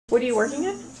What are you working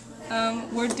at?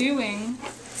 We're doing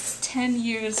 10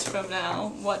 years from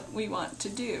now what we want to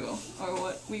do or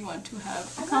what we want to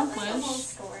have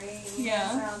accomplished.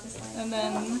 Yeah. And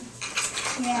then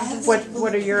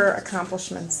What are your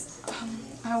accomplishments?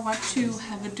 I want to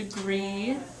have a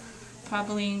degree,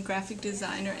 probably in graphic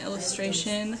design or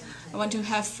illustration. I want to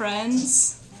have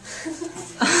friends.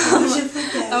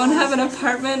 I want to have an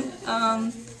apartment,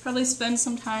 probably spend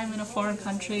some time in a foreign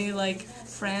country like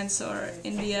France or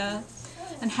India,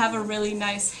 and have a really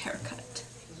nice haircut.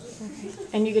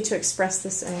 And you get to express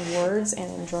this in words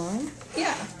and in drawing?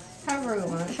 Yeah. However we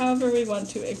want. However we want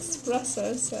to express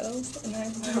ourselves. And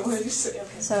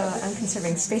So I'm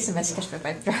conserving space in my sketchbook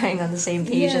by drawing on the same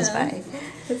page as by.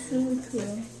 That's really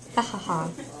cool. Ha ha ha.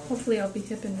 Hopefully I'll be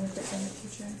hipping with it in the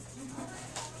future.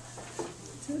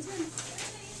 So it's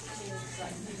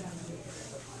fun.